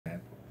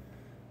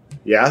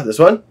Yeah, this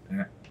one?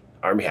 Yeah.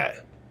 Army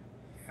hat.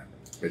 Yeah,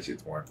 bet you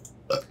it's warm.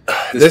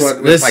 This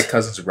one was my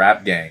cousin's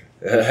rap gang.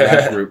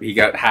 Rap group. He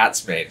got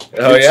hats made.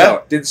 Oh,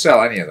 yeah? Didn't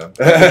sell any of them.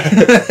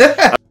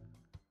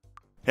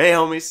 Hey,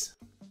 homies.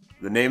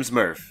 The name's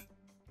Murph.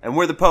 And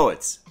we're the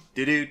poets.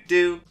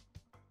 Do-do-do.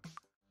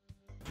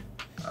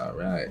 All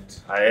right.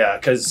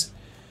 Because...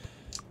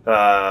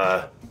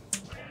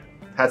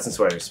 hats and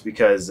sweaters.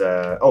 Because,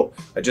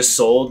 I just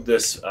sold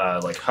this,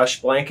 like,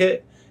 Hush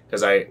blanket.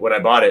 Because when I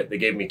bought it, they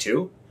gave me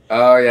 2.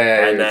 Oh,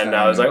 yeah. And then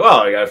I was like, well,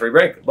 I got a free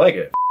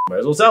blanket. Might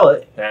as well sell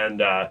it. And,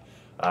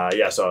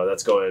 yeah, so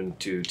that's going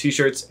to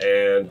t-shirts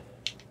and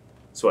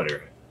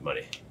sweater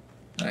money.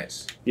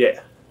 Nice.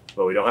 Yeah.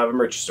 But we don't have a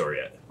merch store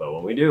yet. But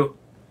when we do,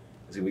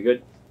 it's going to be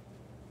good.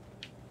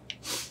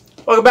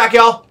 Welcome back,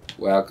 y'all.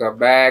 Welcome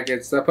back.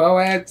 It's the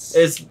Poets.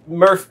 It's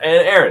Murph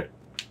and Aaron.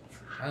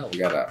 Oh, we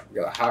got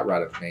a hot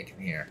rod of making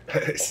here. Oh,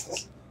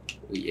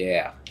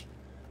 yeah.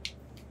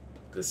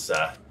 This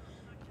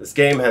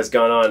game has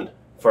gone on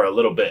for a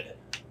little bit.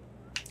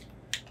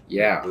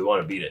 Yeah. We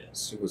want to beat it.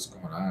 Let's see what's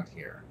going on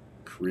here.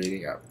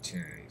 Creating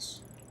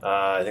opportunities.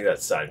 I think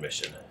that's side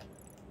mission.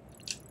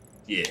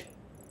 Yeah.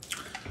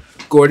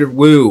 Gordon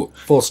Wu.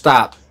 Full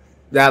stop.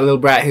 That little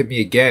brat hit me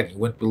again. You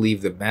wouldn't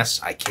believe the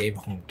mess I came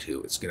home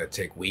to. It's going to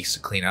take weeks to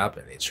clean up,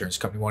 and the insurance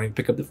company won't even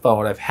pick up the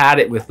phone. I've had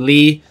it with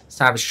Lee. It's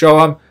time to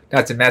show him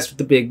not to mess with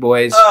the big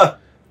boys.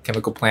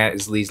 Chemical plant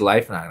is Lee's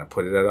life, and I'm going to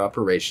put it out of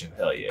operation.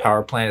 Hell yeah.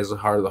 Power plant is the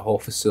heart of the whole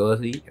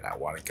facility, and I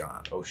want it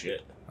gone. Oh,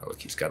 shit. Oh, look,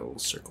 he's got a little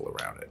circle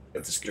around it.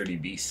 It's a sturdy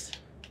beast.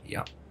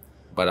 Yep.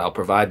 But I'll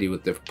provide you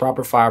with the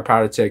proper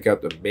firepower to take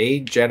out the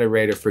main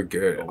generator for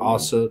good. Oh.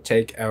 Also,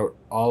 take out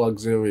all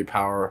auxiliary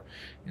power,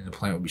 and the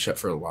plant will be shut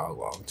for a long,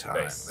 long time.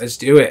 Nice. Let's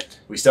do it.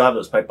 We still have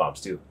those pipe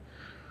bombs, too.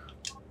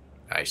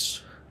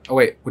 Nice. Oh,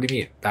 wait. What do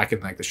you mean? Back in,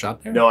 like, the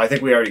shop there? No, I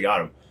think we already got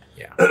them.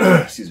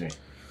 Yeah. Excuse me.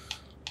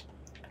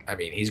 I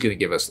mean, he's going to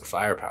give us the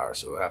firepower,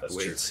 so we'll have That's to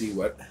wait true. and see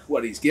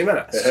what he's giving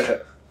us.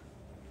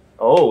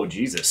 Oh,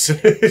 Jesus.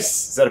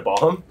 Is that a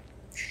bomb?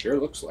 Sure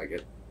looks like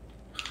it.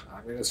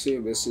 I'm going to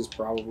assume this is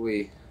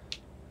probably...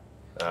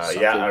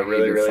 Yeah, a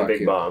really, really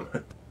big bomb.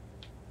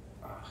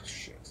 Oh,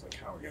 shit. It's like,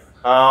 how are we going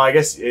to... I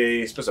guess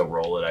you're supposed to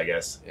roll it, I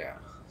guess. Yeah,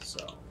 so...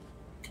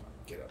 Come on,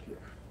 get up here.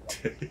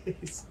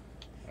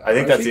 I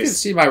think that's you can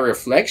see my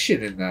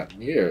reflection in that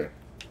mirror.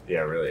 Yeah,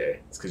 really, eh?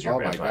 It's because you're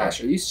Oh a my vampire.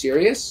 gosh, are you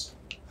serious?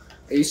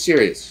 Are you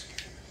serious?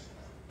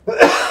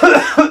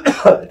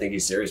 I think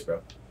he's serious,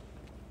 bro.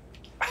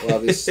 Well,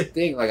 this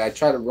thing, like, I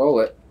try to roll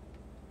it.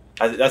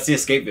 That's the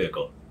escape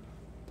vehicle.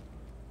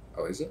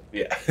 Oh, is it?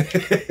 Yeah.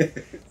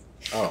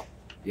 Oh,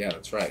 yeah,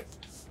 that's right.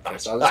 Okay,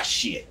 so Ah,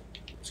 shit.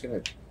 I'm just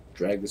going to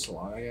drag this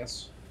along, I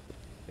guess.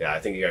 Yeah, I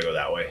think you gotta go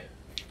that way.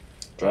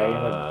 Dragging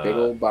a big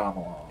old bomb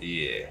along.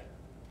 Yeah.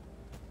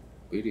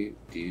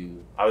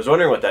 Boo-doo-doo. I was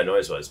wondering what that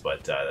noise was,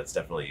 but that's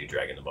definitely you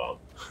dragging the bomb.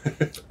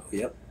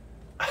 Yep.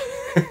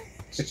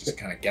 It's just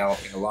kind of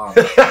galloping along.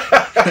 I think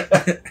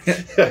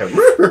I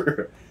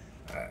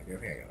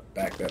gotta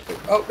back that thing.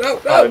 Oh,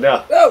 no, Oh,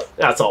 no. no!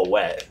 That's all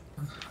wet.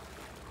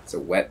 It's a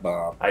wet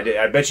bomb. I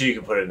bet you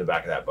can put it in the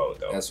back of that boat,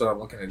 though. That's what I'm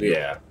looking to do.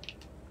 Yeah.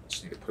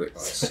 Just need to put it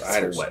on the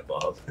side or It's a wet something.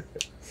 bomb.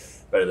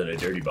 Better than a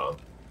dirty bomb.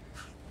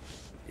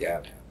 Yeah,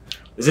 man.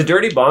 Is a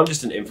dirty bomb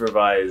just an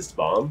improvised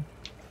bomb?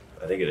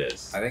 I think it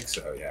is. I think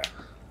so, yeah.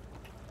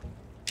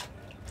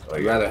 Oh,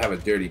 I'd rather have a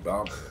dirty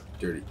bomb than a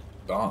dirty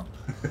bomb.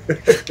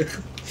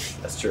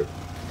 That's true.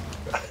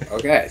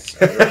 Okay, so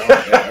we're up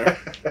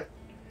there.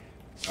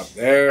 Up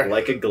there.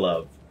 Like a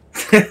glove.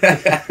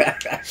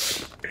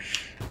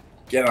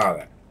 Get on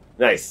it.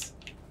 Nice.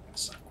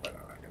 That's not quite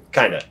on it.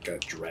 Kinda. Gotta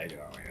drag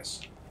it on, I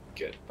guess.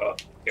 Good. Oh,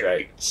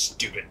 right.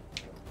 Stupid.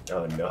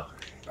 Oh, no.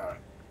 Alright.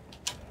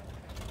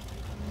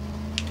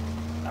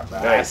 Not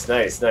bad. Nice,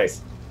 nice,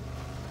 nice.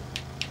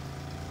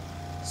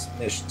 This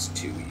mission's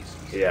too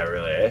easy. Yeah,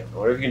 really, eh? I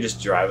wonder if you can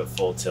just drive at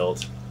full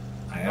tilt.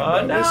 I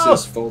am. No. This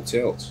is full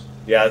tilt.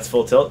 Yeah, it's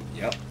full tilt?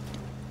 Yep.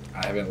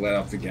 I haven't let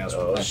off the gas.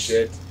 Oh, once.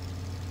 shit.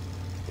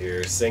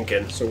 You're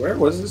sinking. So where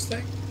was this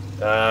thing?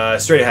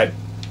 Straight ahead.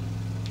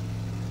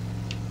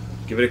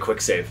 Give it a quick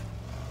save.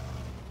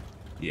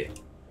 Yeah.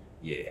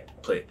 Yeah.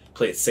 Play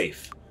it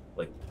safe.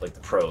 Like the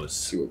pros. Let's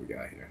see what we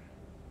got here.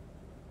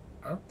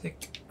 I don't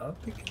think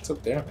it's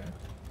up there, man.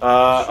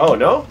 Oh,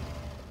 no?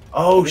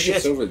 Oh, shit.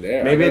 It's over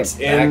there. Maybe I gotta it's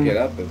in... back it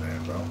up in there,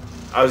 bro.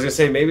 I was gonna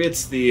say, maybe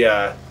it's the,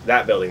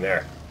 that building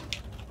there.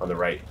 On the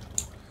right.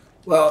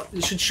 Well,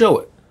 you should show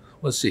it.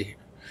 Let's see.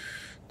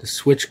 The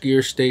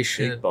switchgear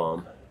station. Big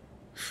bomb.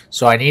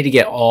 So I need to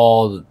get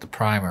all the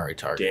primary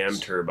targets. Damn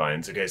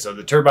turbines. Okay, so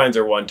the turbines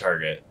are one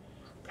target.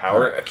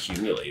 Power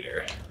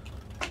accumulator.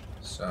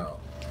 So,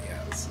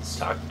 yeah, this is...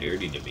 Talk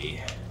dirty to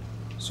me.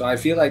 So I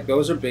feel like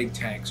those are big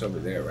tanks over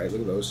there, right? Look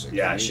at those things.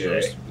 Yeah, I need shit,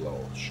 those eh? to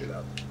blow shit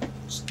up.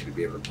 Just need to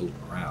be able to move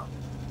them around.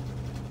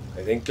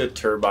 I think the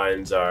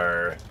turbines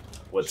are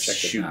what's Check it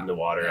shooting out. the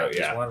water out. There's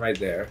Yeah. one right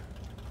there.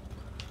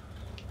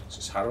 It's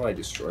just how do I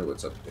destroy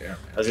what's up there, man?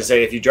 I was gonna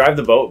say, if you drive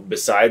the boat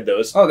beside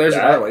those... Oh, there's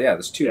that, another one. Yeah,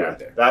 there's two yeah, right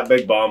there. that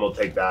big bomb will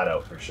take that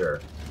out for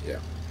sure. Yeah.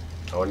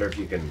 I wonder if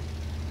you can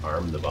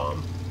arm the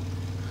bomb.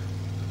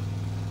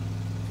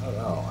 I don't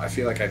know. I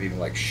feel like I need to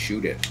like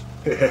shoot it.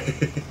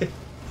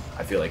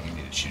 I feel like you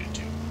need to shoot it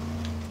too.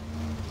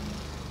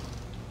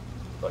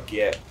 Fuck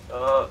yeah.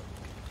 How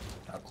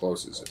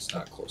close is it? It's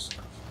not close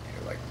enough.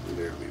 You're like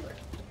literally like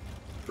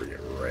bring it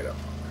right up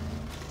on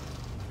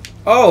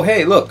there. Oh,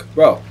 hey, look,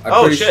 bro.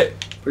 I'm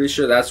pretty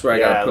sure that's where I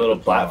got a little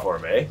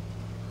platform, eh?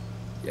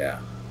 Yeah.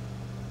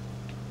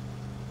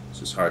 It's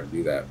just hard to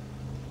do that.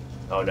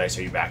 Oh, nice.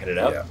 Are you backing it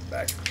up? Yeah,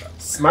 backing it up.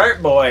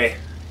 Smart boy.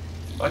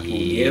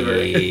 Fucking giver.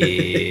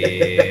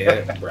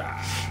 Brah.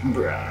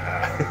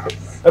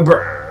 Brah. A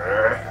brr.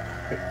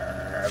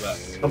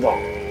 A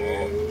bong.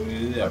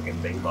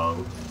 Fucking bing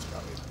bong. That's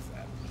probably enough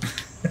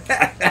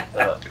of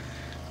that.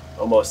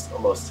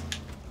 Almost.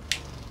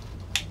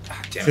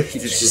 Ah, damn it.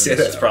 Did you say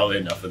that's probably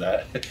enough of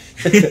that?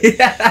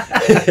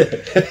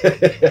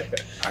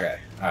 Okay,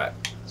 alright.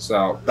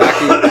 So,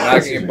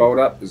 backing a boat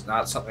up is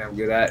not something I'm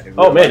good at.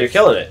 Oh, man, you're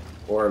killing it.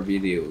 Or a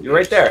video. You're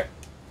right there.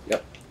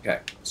 Yep. Okay,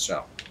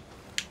 so.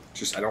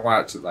 Just, I don't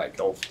want it to, like...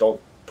 Don't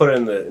put it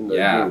in the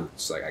yeah, view.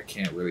 it's like I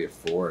can't really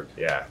afford.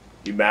 Yeah.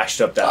 You mashed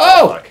up that...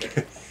 Oh!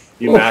 Fuck.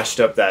 You mashed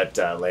up that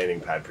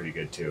landing pad pretty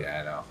good, too.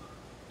 Yeah, I know.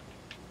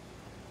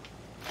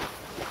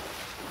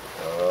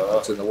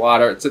 It's in the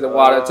water, it's in the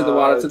water, it's in the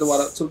water, it's in the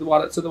water, it's in the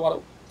water, it's in the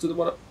water, it's in the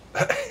water.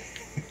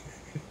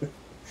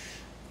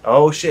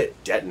 Oh, shit.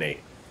 Detonate.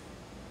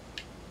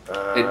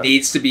 It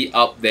needs to be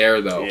up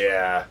there, though.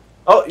 Yeah.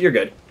 Oh, you're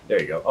good. There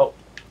you go. Oh.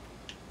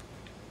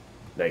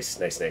 Nice.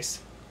 Just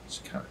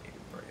kind of need to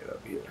bring it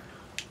up here.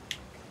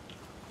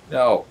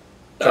 No.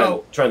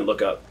 No. Try and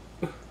look up.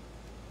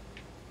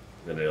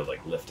 Then it'll,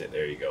 like, lift it.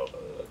 There you go.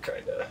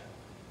 Kind of.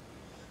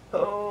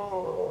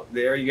 Oh,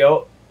 there you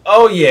go.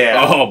 Oh,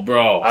 yeah. Oh,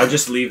 bro. I'll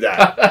just leave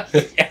that.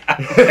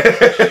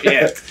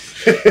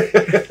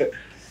 Shit.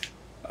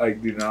 I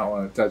do not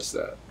want to touch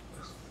that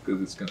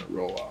because it's going to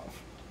roll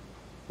off.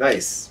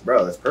 Nice.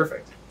 Bro, that's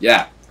perfect.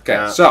 Yeah.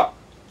 Okay, so.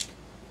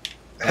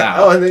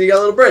 Now. Oh, and then you got a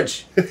little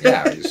bridge.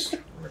 Yeah, we just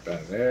rip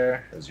out of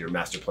there. That was your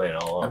master plan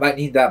all along. I might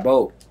need that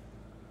boat.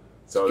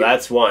 So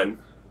that's one.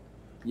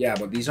 Yeah,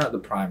 but these aren't the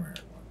primary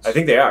ones. I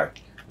think they are.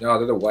 No,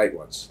 they're the white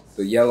ones.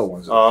 The yellow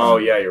ones. Oh,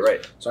 yeah, you're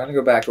right. So I'm going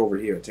to go back over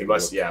here and take a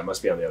look. Yeah, it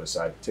must be on the other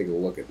side. Take a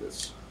look at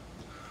this.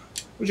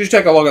 Would you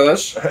take a look at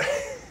this?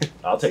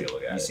 I'll take a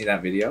look at it. You see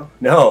that video?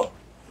 No.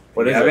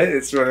 What is it?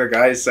 It's where the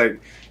guy's like,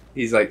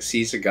 he's like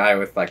sees a guy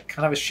with like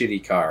kind of a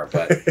shitty car,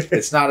 but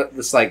it's not.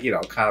 It's like, you know,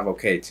 kind of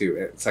okay too.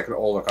 It's like an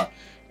older car,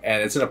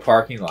 and it's in a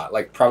parking lot,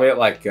 like probably at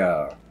like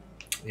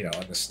you know,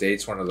 in the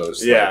States, one of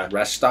those like,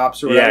 rest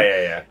stops or whatever.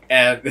 Yeah.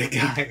 And the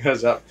guy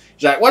goes up.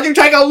 He's like, "Why don't you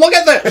take a look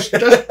at this?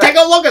 Just take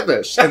a look at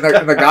this." And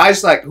the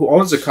guy's like, who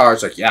owns the car,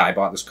 is like, "Yeah, I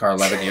bought this car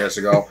 11 years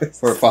ago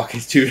for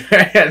fucking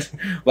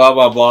 $2,000. Blah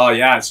blah blah.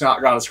 Yeah, it's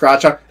not got a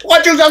scratch on.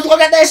 Why don't you just look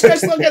at this?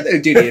 Just look at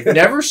this, dude. You've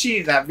never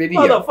seen that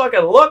video.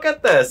 Motherfucking look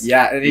at this.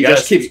 Yeah, and he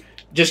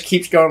just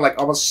keeps going, like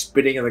almost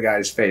spitting in the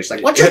guy's face,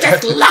 like, "Why don't you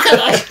just look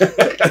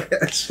at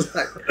this?"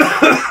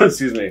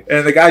 Excuse me.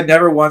 And the guy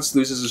never once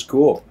loses his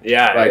cool.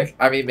 Yeah, like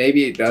I mean,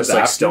 maybe it does. Just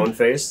like stone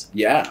face.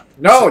 Yeah,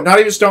 no, not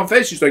even stone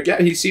face. He's like, yeah,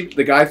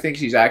 the guy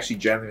thinks he's actually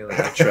genuinely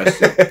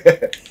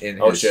interested in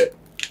his. Oh shit,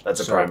 that's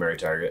a primary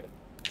target.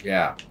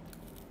 Yeah.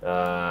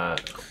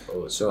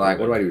 So like,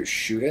 what do I do?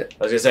 Shoot it?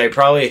 I was gonna say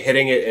probably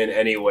hitting it in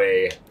any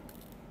way,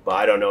 but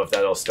I don't know if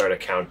that'll start a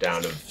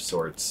countdown of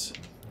sorts.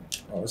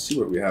 Oh, let's see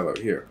what we have out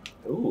here.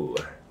 Ooh.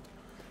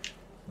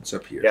 What's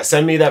up here? Yeah,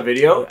 send me that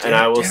video, and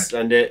I will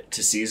send it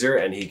to Caesar,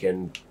 and he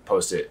can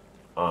post it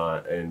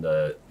in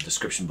the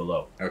description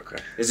below. Okay.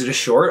 Is it a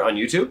short on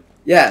YouTube?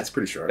 Yeah, it's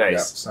pretty short. Nice. Yeah,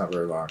 it's not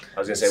very long. I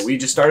was gonna say we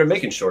just started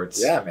making shorts.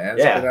 Yeah, man.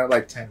 It's been out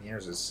like 10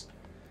 years. It's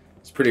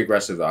pretty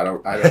aggressive though. I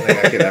don't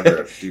think I could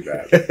ever do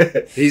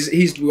that.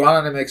 He's gone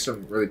on to make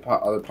some really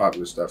other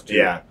popular stuff too.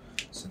 Yeah.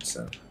 Since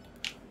then.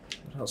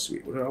 What else?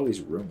 What are all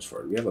these rooms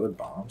for? Do we have other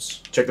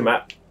bombs? Check the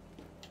map.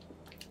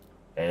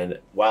 And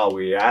while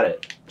we're at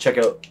it, check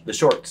out the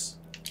shorts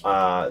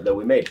that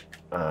we made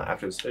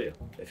after this video,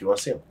 if you want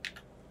to see them.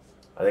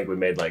 I think we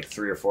made like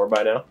 3 or 4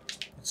 by now.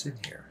 What's in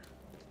here?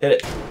 Hit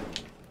it.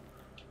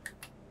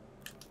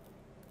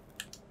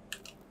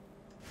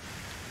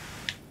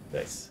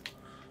 Nice.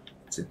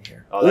 What's in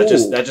here? Oh, that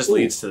just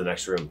leads to the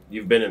next room.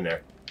 You've been in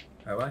there.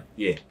 Have I?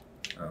 Yeah.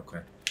 Oh,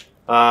 okay.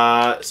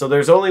 So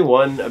there's only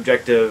one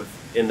objective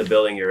in the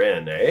building you're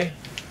in, eh?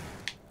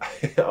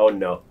 Oh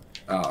no.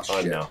 Oh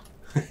shit. Oh no.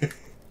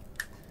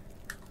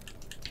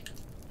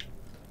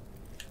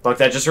 Fuck,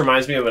 that just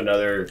reminds me of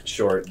another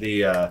short,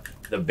 the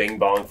Bing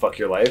Bong Fuck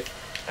Your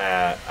Life.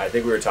 I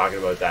think we were talking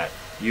about that.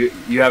 You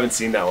haven't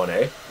seen that one,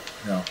 eh?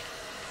 No.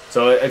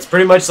 So it's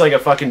pretty much like a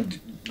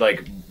fucking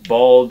like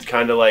bald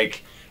kind of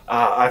like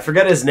I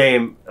forget his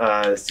name.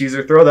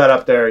 Caesar, throw that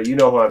up there. You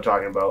know who I'm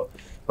talking about.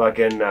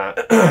 Fucking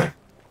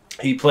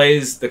he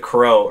plays the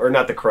crow, or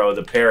not the crow,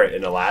 the parrot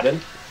in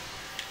Aladdin.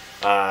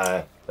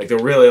 Like the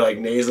really like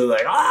nasally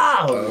like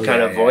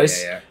kind of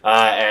voice.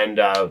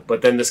 Yeah.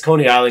 But then this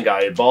Coney Island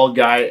guy, a bald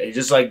guy, he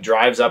just like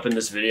drives up in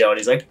this video and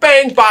he's like,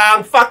 "Bang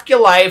bong, fuck your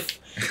life,"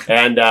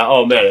 and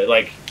oh man, it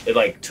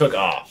like took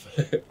off.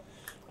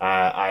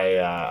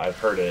 I've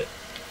heard it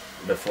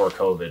before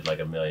COVID like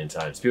a million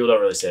times. People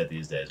don't really say it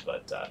these days,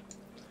 but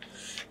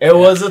it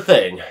was a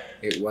thing.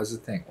 It was a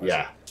thing.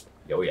 Yeah.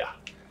 Oh yeah.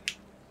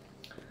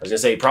 I was gonna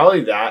say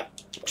probably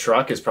that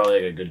truck is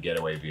probably like a good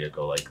getaway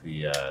vehicle, like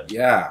the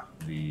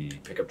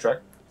pickup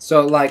truck.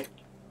 So like,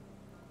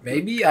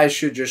 maybe I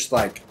should just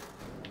like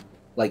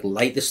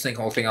light this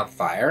whole thing on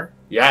fire.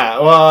 Yeah.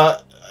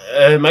 Well,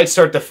 it might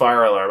start the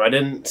fire alarm. I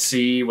didn't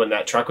see when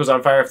that truck was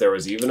on fire if there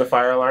was even a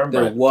fire alarm.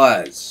 There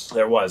was.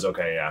 There was.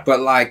 Okay. Yeah.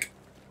 But like,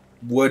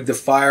 would the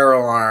fire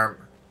alarm?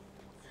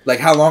 Like,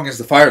 how long is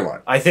the fire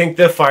alarm? I think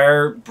the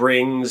fire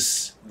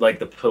brings like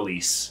the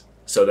police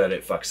so that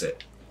it fucks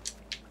it.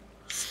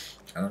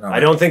 I don't know. I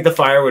don't think the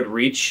fire would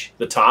reach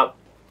the top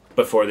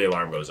before the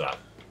alarm goes off.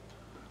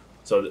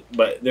 So,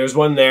 but there's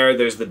one there.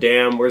 There's the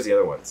dam. Where's the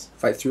other ones?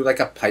 If I threw like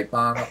a pipe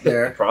bomb up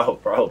there,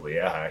 probably,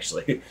 yeah.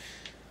 Actually,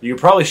 you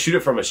could probably shoot it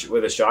from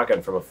with a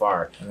shotgun from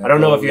afar. I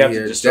don't know if you have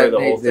to destroy the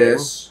whole thing.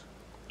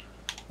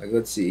 Like,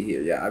 let's see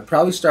here. Yeah, I'd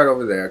probably start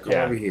over there. Come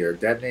over here.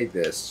 Detonate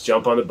this.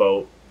 Jump on the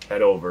boat.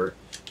 Head over.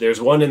 There's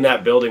one in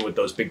that building with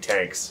those big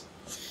tanks.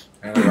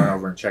 And I'll run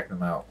over and check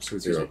them out. See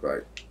what they look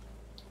like.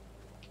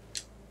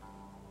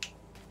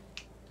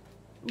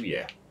 Ooh,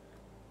 yeah.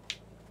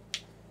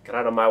 Get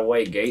out of my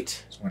way,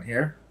 gate. There's one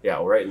here.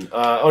 Yeah, right in...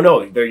 oh,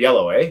 no, they're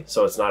yellow, eh?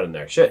 So it's not in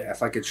there. Shit. Yeah,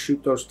 if I could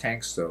shoot those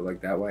tanks, though,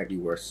 like, that might be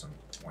worth some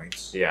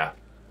points. Yeah.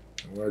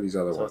 And where are these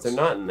other ones? If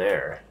they're not in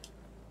there...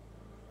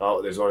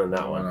 Oh, there's one in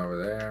that one. One over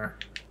there.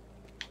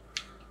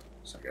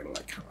 So I gotta,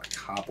 like, kind of, like,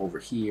 hop over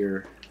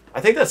here.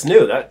 I think that's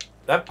new.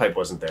 That pipe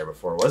wasn't there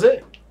before, was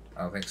it?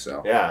 I don't think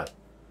so. Yeah.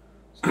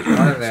 So there's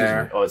one in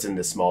there. Oh, it's in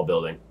this small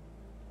building.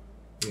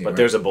 Yeah, but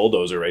there's a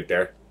bulldozer right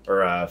there.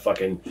 Or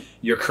fucking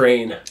your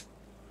crane.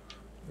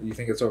 You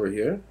think it's over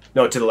here?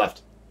 No, to the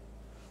left.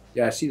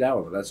 Yeah, I see that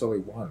one, but that's only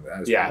one.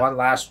 That's one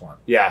last one.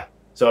 Yeah.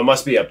 So it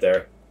must be up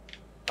there.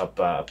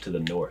 Up to the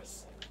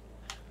north.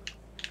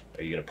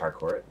 Are you going to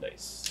parkour it?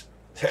 Nice.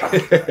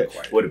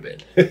 Would have been.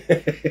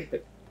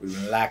 It would have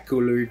been a lot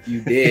cooler if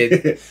you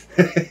did.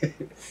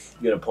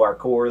 You going to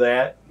parkour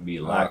that? Be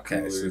a lot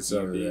cooler. Okay, so it's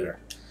over there.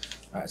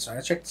 Alright, so I'm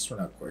going to check this one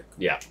out quick.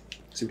 Yeah.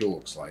 See what it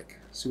looks like.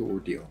 See what we're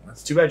dealing with.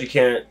 It's too bad you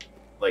can't,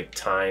 like,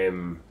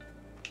 time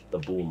the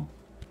boom.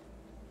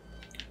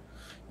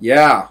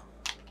 Yeah.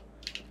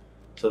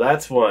 So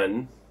that's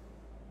one.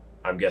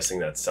 I'm guessing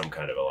that's some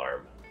kind of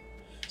alarm.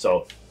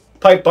 So,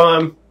 pipe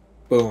bomb.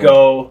 Boom.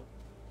 Go.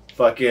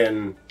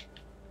 Fucking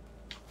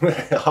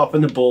hop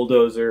in the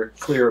bulldozer.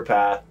 Clear a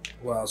path.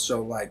 Well,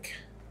 so, like...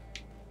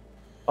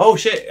 Oh,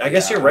 shit. I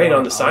guess you're right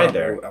on the side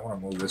there. I want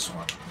to move this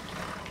one.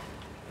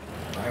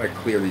 I'm going to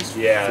clear these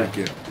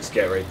freaking... Just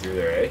get right through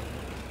there, eh?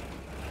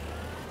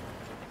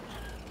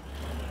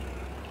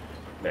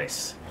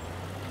 Nice.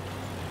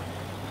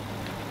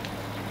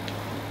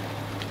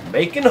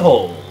 Making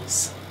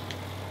holes.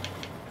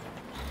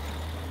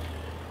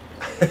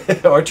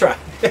 Or try.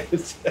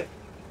 Alright,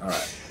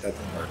 that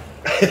didn't work.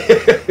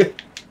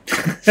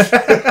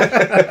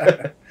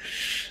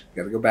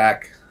 Gotta go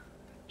back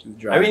to the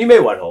drive. I mean, you made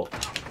one hole.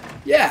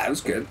 Yeah, it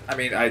was good. I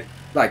mean, that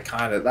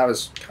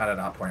was kind of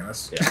not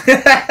pointless.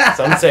 Yeah.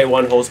 Some say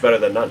one hole's better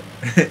than none.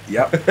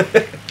 Yep.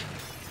 There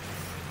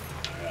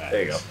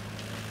you go.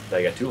 Now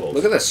you got two holes.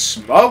 Look at the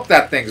smoke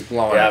that thing's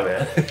blowing out.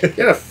 Man.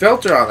 Get a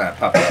filter on that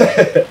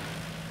puppy.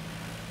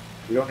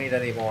 We don't need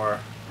any more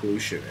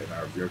pollution in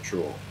our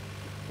virtual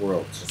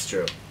worlds. It's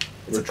true.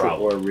 It's virtual a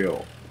problem. or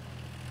real.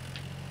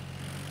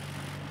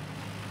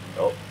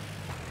 Oh.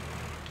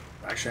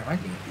 Actually, I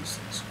might need these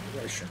things.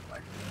 Maybe I shouldn't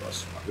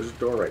bust them up. There's a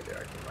door right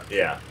there.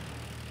 Yeah.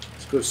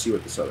 Let's go see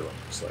what this other one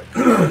looks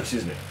like.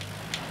 Excuse me.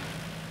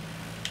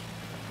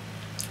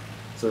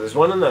 So there's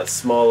one in that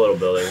small little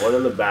building, one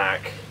in the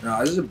back. No,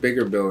 this is a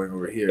bigger building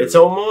over here. It's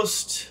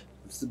almost...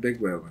 It's the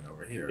big building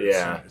over here.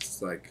 Yeah.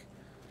 It's like...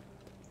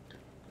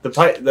 Not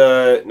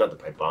the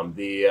pipe bomb.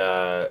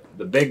 The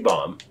big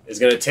bomb is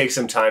going to take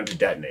some time to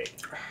detonate.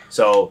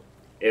 So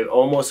it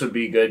almost would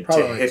be good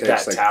to hit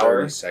that like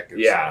tower. 30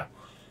 seconds. Yeah.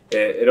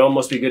 It'd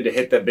almost be good to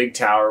hit that big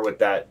tower with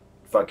that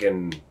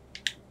fucking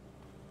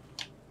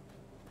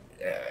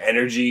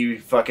energy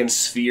fucking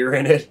sphere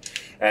in it.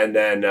 And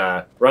then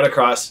run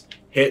across,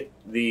 hit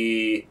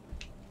the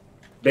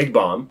big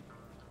bomb.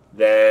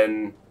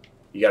 Then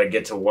you got to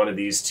get to one of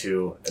these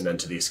two and then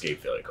to the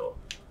escape vehicle.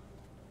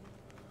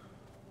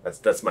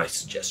 That's my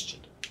suggestion.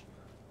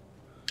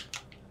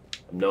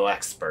 I'm no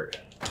expert.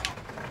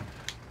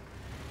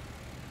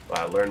 But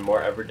I learn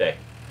more every day.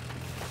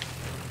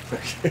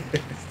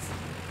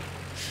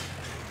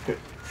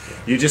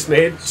 You just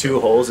made 2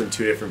 holes in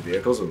 2 different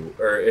vehicles,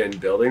 or in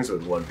buildings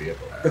with 1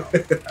 vehicle. Wow,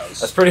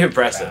 that's pretty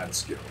impressive. Bad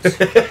skills.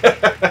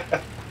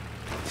 I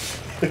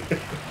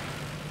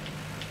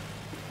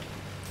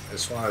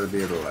just wanted to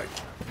be able to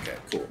okay,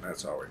 cool.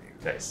 That's all we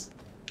need. Nice.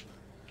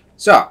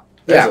 So,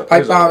 yeah,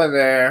 pipe bomb in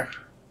there.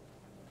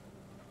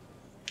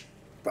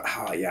 But,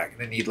 oh, yeah, I'm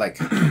going to need,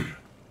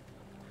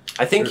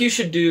 I think you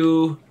should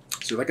do...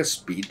 So, a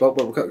speedboat?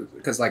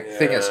 Because, the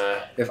thing is,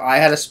 if I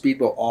had a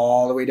speedboat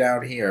all the way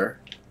down here,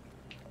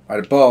 I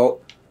had a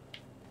boat,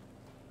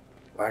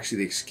 Actually,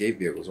 the escape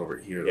vehicle's over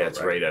here. Yeah, though,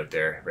 it's right out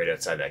there, right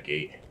outside that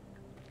gate.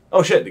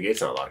 Oh shit, the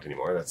gate's not locked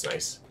anymore. That's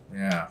nice.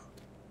 Yeah.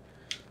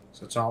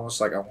 So it's almost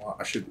like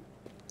I should.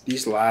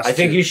 These last. I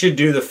think two, you should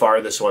do the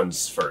farthest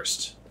ones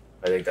first.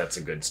 I think that's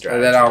a good strategy.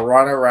 and then I'll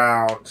run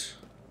around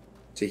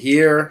to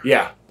here.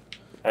 Yeah.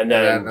 And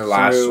then the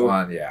last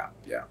one, yeah.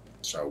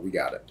 So we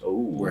got it. Oh,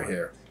 we're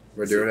here.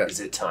 We're doing it. Is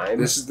it time?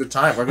 This is the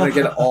time. We're gonna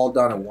get it all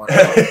done in 1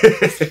 hour.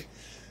 It's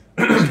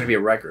gonna be a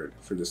record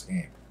for this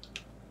game.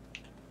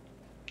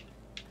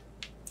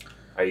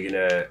 Are you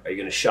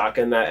gonna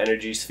shotgun that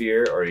energy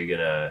sphere, or are you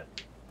gonna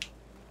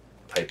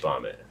pipe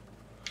bomb it?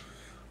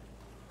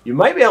 You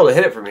might be able to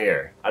hit it from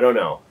here. I don't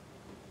know.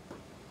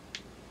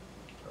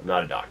 I'm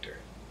not a doctor.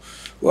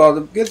 Well,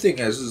 the good thing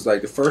is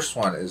like the first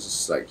one is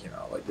just like, you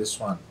know, like this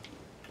one.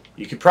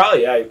 You could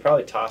probably, you could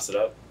probably toss it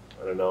up.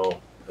 I don't know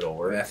if it'll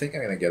work. I mean, I think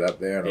I'm gonna get up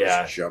there and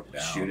I'll just jump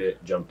down. Shoot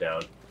it, jump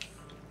down.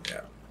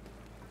 Yeah.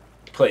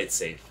 Play it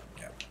safe.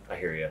 Yeah. I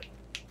hear you.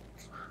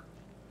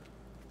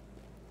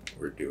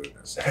 We're doing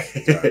this.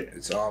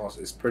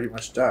 It's pretty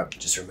much done.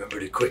 Just remember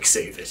to quick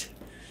save it.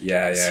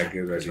 Yeah,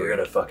 good idea. We're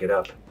gonna fuck it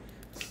up.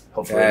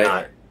 Hopefully Okay.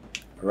 not.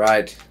 All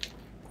right.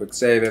 Quick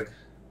saving.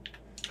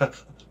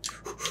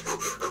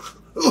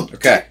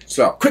 Okay,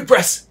 so Quick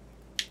press!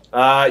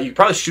 You could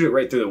probably shoot it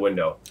right through the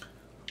window.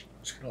 I'm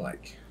just gonna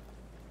like.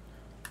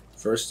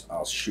 First,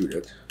 I'll shoot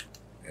it,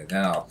 and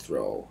then I'll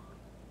throw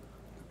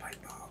the pipe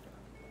bomb.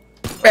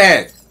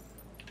 Bang!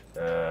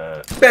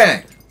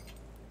 Bang!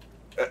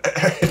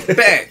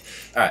 Bang!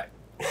 All right,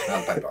 now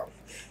the pipe bomb.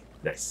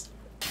 Nice.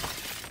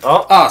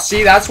 Oh, Oh,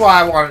 see, that's why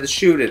I wanted to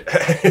shoot it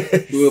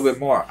a little bit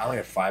more. I only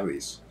have 5 of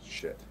these.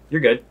 Shit.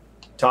 you're good.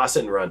 Toss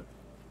it and run.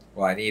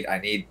 Well, I need,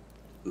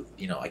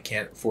 you know, I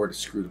can't afford to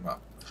screw them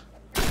up.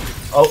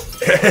 Oh,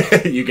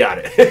 you got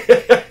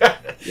it.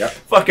 Yep.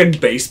 Fucking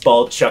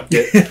baseball chucked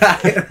it.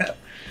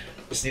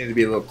 Just need to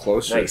be a little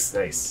closer. Nice,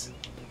 nice.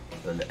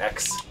 Then the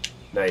X.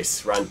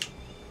 Nice, run.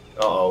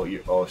 Uh-oh,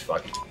 oh,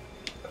 fuck.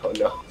 Oh,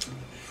 no.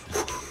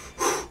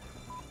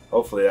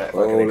 Hopefully that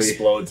fucking Holy.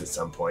 explodes at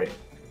some point.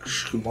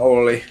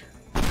 Schmoly.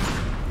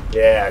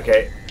 Yeah,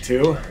 okay.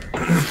 2.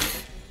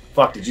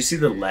 Fuck, did you see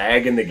the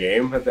lag in the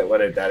game when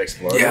that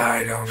exploded? Yeah,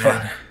 I know,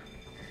 man.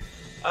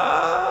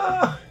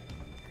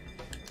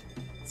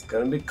 It's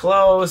gonna be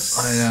close.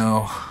 I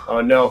know.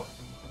 Oh no.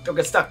 Don't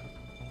get stuck.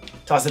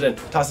 Toss it in.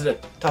 Toss it in.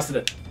 Toss it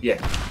in. Yeah.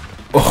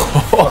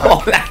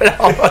 Oh, that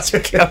almost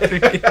killed me.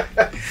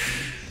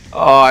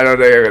 Oh, I don't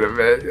think I'm gonna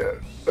make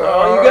it.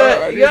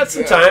 Oh, you got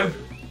some time.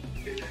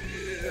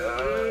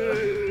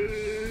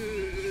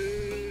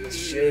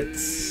 Shit.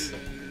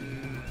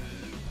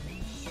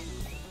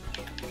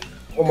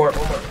 One more.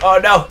 Oh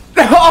no.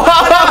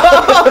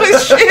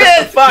 Oh,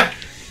 shit! Fuck.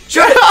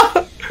 Shut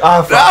up.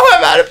 Oh, fuck. No,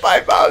 I'm out of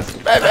pipe bombs.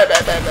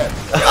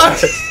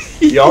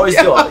 You always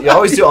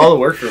do all the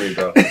work for me,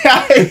 bro.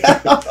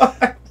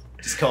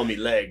 Just call me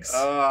legs.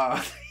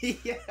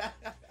 Yeah.